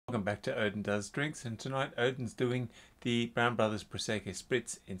Welcome back to Odin Does Drinks, and tonight Odin's doing the Brown Brothers Prosecco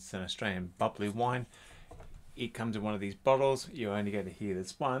Spritz. It's an Australian bubbly wine. It comes in one of these bottles. You're only going to hear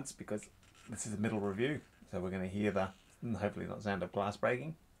this once because this is a middle review. So we're going to hear the, hopefully not sound of glass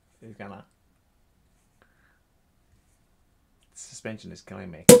breaking. It's gonna... Suspension is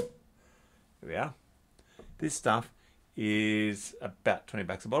killing me. Here we are. This stuff is about 20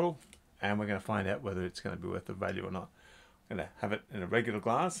 bucks a bottle, and we're going to find out whether it's going to be worth the value or not. I'm going to have it in a regular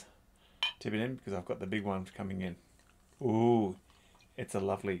glass, tip it in because I've got the big one coming in. Ooh, it's a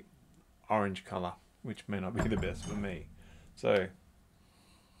lovely orange colour, which may not be the best for me. So,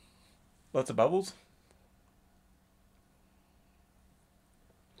 lots of bubbles.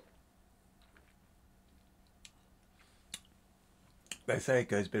 They say it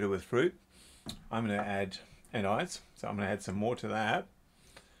goes better with fruit. I'm going to add ice, so I'm going to add some more to that.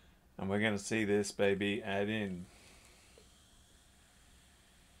 And we're going to see this baby add in.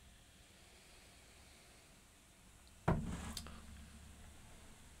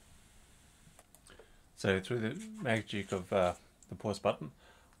 So through the magic of the pause button,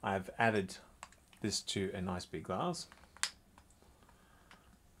 I've added this to a nice big glass.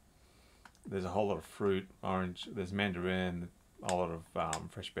 There's a whole lot of fruit, orange, there's mandarin, a lot of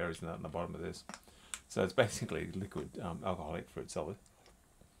fresh berries in the bottom of this. So it's basically liquid alcoholic fruit solid.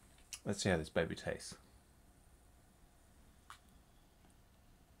 Let's see how this baby tastes.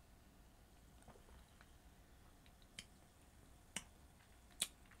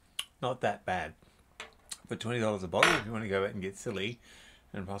 Not that bad. For $20 a bottle, if you want to go out and get silly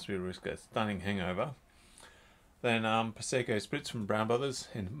and possibly risk a stunning hangover, then Prosecco Spritz from Brown Brothers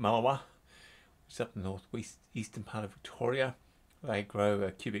in Malawa, which is up in the northwest eastern part of Victoria. They grow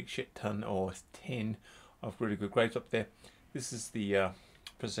a cubic shit ton or 10 of really good grapes up there. This is the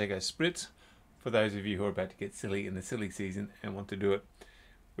Prosecco Spritz for those of you who are about to get silly in the silly season and want to do it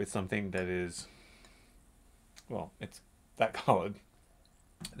with something that is, well, it's that coloured.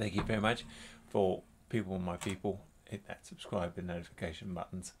 Thank you very much for my people. Hit that subscribe and notification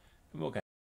buttons, and we'll